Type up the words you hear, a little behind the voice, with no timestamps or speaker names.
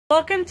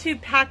Welcome to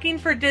Packing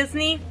for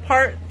Disney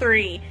Part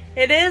 3.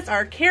 It is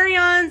our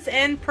carry-ons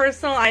and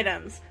personal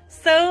items.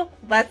 So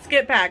let's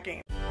get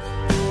packing.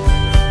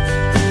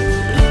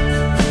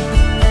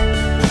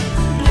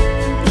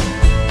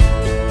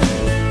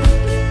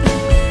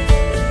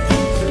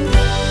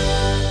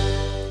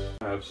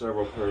 I have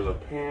several pairs of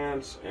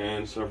pants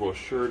and several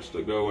shirts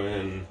to go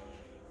in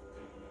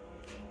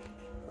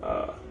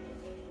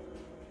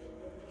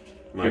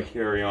my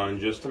carry-on,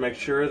 just to make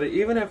sure that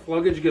even if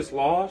luggage gets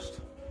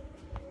lost,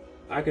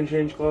 I can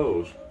change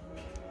clothes.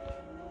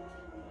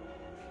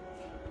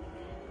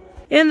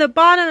 In the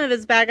bottom of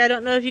his bag, I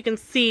don't know if you can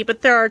see,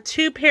 but there are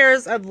 2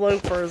 pairs of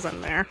loafers in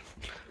there.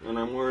 And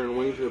I'm wearing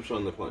wingtips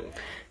on the plane.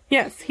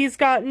 Yes, he's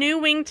got new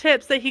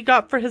wingtips that he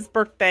got for his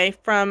birthday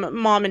from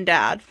Mom and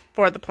Dad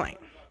for the plane.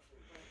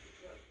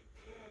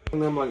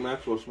 And I'm like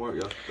Maxwell Smart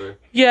yesterday.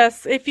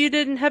 Yes, if you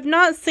have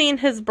not seen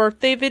his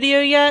birthday video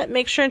yet,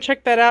 make sure and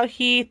check that out.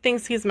 He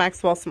thinks he's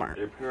Maxwell Smart.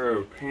 A pair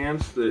of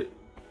pants that,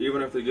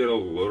 even if they get a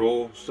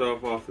little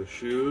stuff off the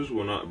shoes,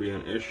 will not be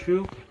an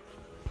issue.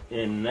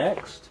 And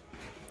next.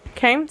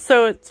 Okay,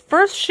 so it's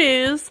first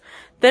shoes,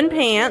 then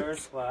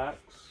pants. Slacks.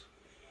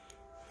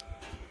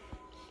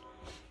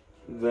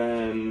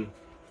 Then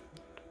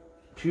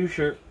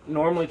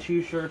normally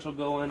 2 shirts will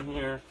go in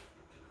here.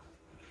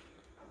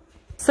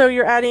 So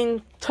you're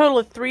adding total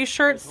of 3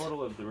 shirts? A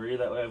total of 3,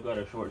 that way I've got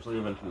a short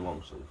sleeve and 2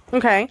 long sleeve.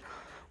 Okay.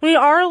 We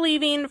are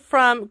leaving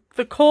from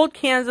the cold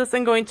Kansas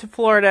and going to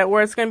Florida,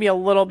 where it's going to be a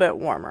little bit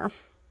warmer.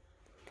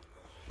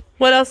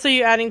 What else are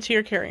you adding to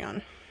your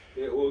carry-on?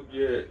 It will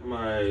get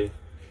my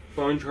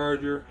phone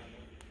charger,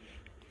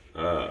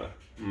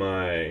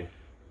 my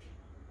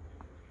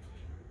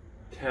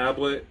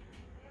tablet,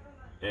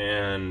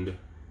 and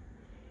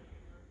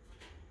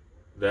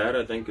that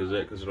I think is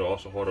it, because it'll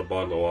also hold a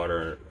bottle of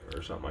water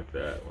or something like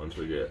that once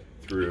we get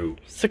through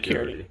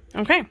security.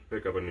 Okay.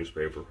 Pick up a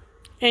newspaper.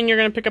 And you're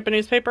going to pick up a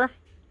newspaper?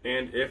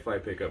 And if I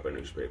pick up a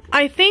newspaper.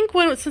 I think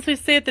since we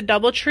stay at the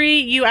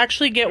DoubleTree, you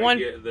actually get one.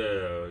 I get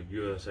the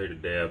USA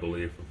Today, I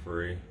believe, for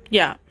free.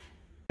 Yeah.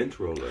 Lint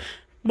roller.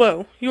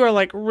 Whoa, you are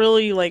like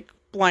really like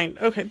blind.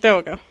 Okay, there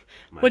we go.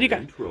 What do you got?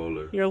 Lint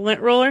roller. Your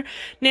lint roller.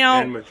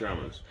 Now. And my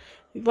pajamas.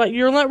 Like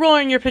your lint roller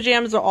and your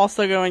pajamas will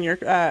also go in your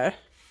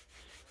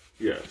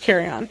yes.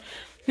 carry-on.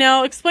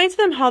 Now, explain to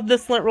them how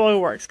this lint roller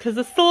works, because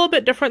it's a little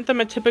bit different than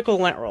a typical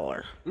lint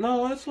roller.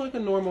 No, it's like a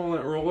normal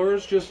lint roller.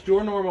 It's just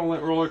your normal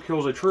lint roller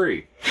kills a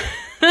tree.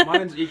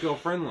 Mine's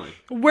eco-friendly.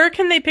 Where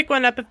can they pick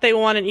one up if they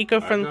want an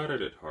eco-friendly? I got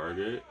it at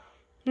Target,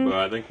 but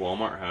I think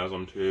Walmart has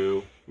them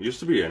too.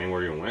 Used to be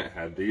anywhere you went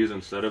had these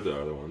instead of the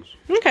other ones.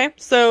 Okay,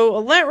 so a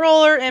lint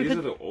roller and... These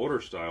are the older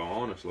style,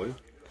 honestly.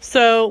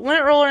 So,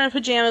 lint roller and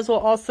pajamas will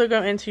also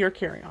go into your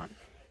carry-on.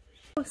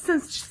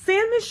 Since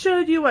Sam has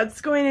showed you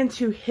what's going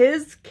into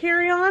his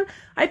carry-on,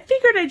 I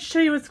figured I'd show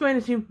you what's going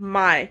into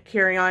my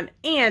carry-on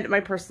and my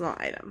personal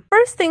item.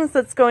 First things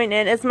that's going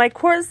in is my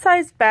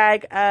quart-sized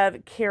bag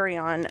of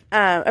carry-on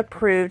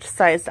approved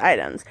sized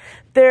items.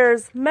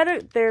 There's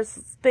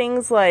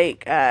things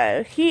like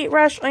heat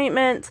rash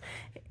ointment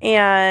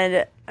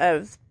and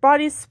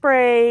body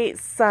spray,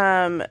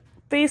 some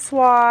face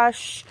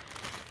wash,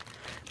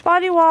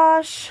 body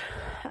wash,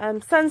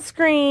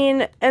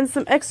 sunscreen, and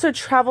some extra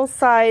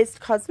travel-sized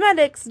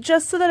cosmetics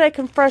just so that I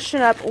can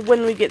freshen up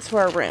when we get to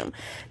our room.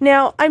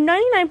 Now, I'm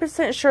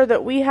 99% sure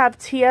that we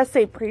have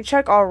TSA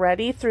pre-check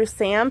already through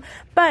Sam,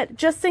 but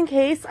just in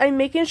case, I'm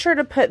making sure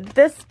to put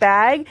this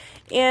bag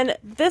in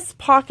this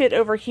pocket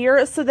over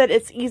here so that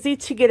it's easy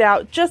to get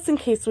out just in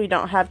case we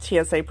don't have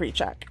TSA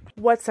pre-check.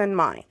 What's in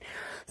mine?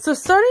 So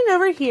starting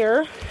over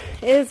here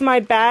is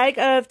my bag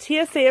of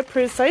TSA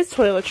approved size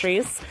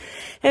toiletries.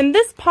 And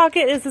this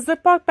pocket is a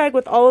Ziploc bag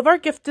with all of our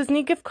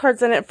Disney gift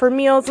cards in it for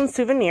meals and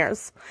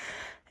souvenirs.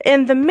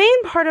 In the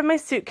main part of my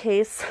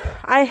suitcase,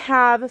 I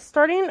have,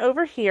 starting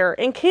over here,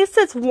 in case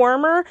it's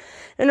warmer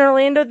in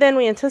Orlando than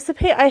we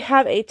anticipate, I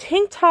have a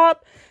tank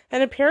top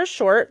and a pair of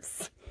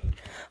shorts.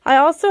 I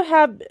also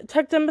have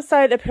tucked in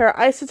beside a pair of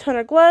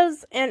isotoner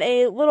gloves and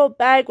a little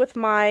bag with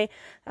my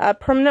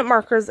permanent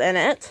markers in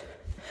it.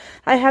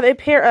 I have a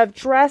pair of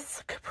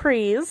dress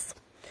capris.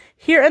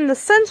 Here in the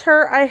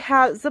center, I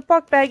have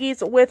Ziploc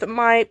baggies with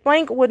my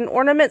blank wooden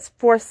ornaments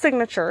for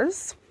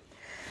signatures.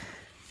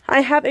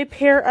 I have a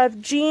pair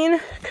of jean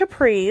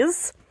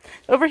capris.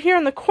 Over here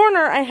in the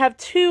corner, I have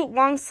 2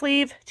 long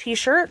sleeve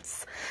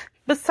t-shirts.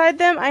 Beside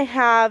them, I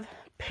have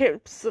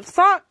pairs of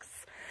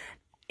socks.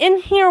 In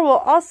here will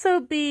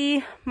also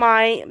be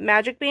my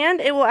magic band.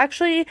 It will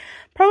actually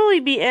probably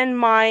be in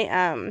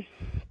my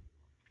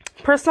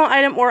personal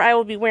item, or I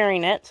will be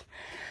wearing it.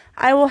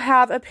 I will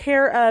have a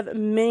pair of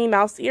Minnie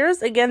Mouse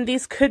ears. Again,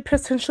 these could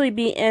potentially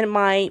be in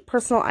my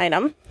personal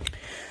item.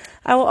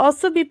 I will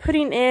also be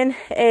putting in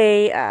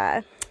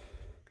a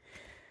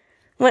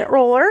lint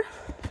roller.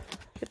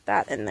 Get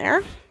that in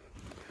there.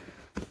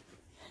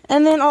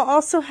 And then I'll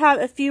also have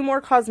a few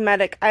more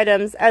cosmetic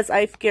items as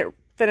I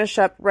finish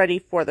up ready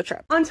for the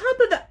trip. On top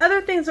of the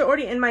other things that are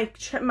already in my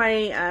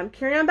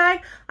carry-on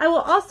bag, I will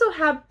also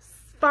have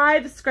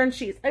 5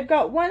 scrunchies. I've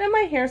got one in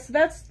my hair, so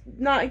that's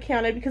not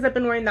counted because I've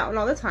been wearing that one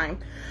all the time.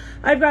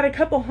 I've got a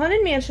couple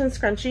Haunted Mansion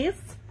scrunchies.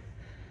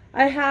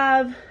 I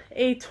have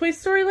a Toy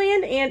Story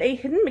Land and a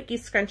Hidden Mickey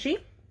scrunchie.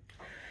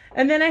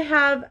 And then I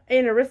have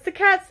an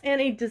Aristocats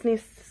and a Disney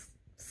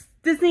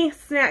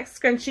snack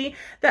scrunchie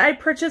that I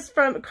purchased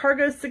from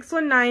Cargo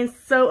 619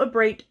 So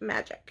Abrate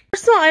Magic.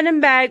 Personal item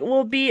bag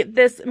will be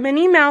this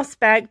Minnie Mouse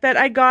bag that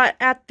I got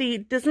at the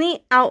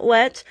Disney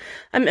outlet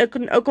in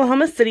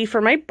Oklahoma City for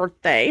my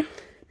birthday.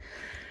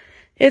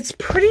 It's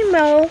pretty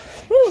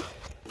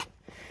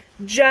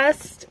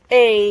just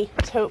a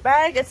tote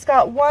bag. It's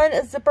got one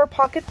zipper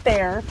pocket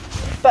there,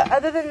 but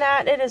other than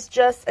that, it is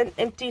just an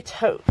empty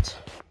tote.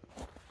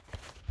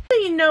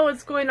 You know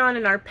what's going on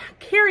in our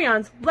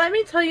carry-ons, let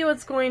me tell you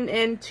what's going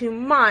into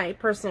my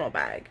personal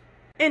bag.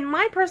 In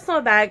my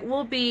personal bag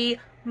will be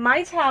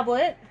my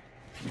tablet.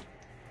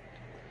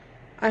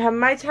 I have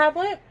my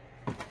tablet.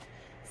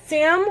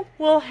 Sam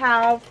will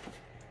have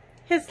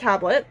his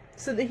tablet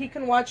so that he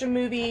can watch a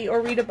movie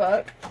or read a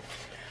book.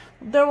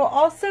 There will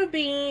also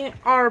be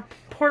our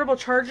portable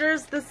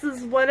chargers. This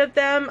is one of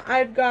them.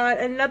 I've got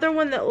another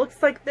one that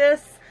looks like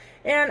this.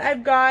 And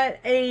I've got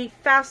a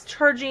fast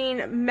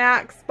charging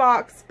Max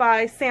box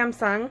by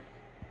Samsung.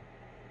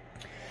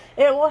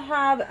 It will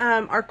have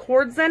our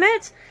cords in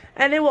it,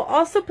 and it will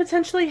also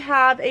potentially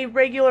have a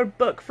regular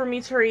book for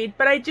me to read,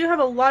 but I do have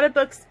a lot of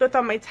books both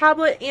on my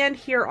tablet and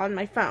here on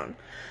my phone.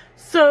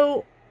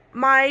 So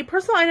my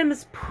personal item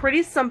is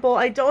pretty simple.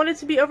 I don't want it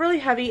to be overly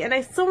heavy, and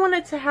I still want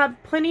it to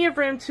have plenty of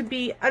room to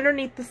be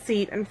underneath the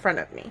seat in front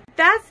of me.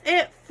 That's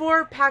it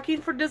for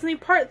Packing for Disney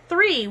Part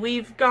 3.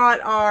 We've got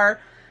our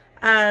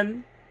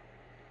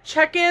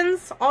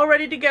check-ins all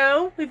ready to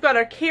go. We've got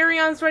our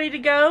carry-ons ready to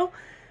go.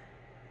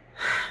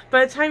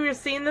 By the time you're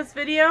seeing this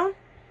video,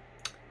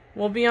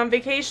 we'll be on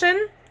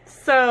vacation.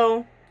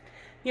 So,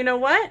 you know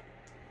what?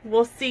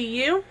 We'll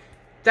see you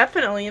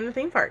definitely in the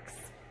theme parks.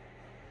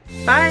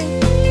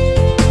 Bye!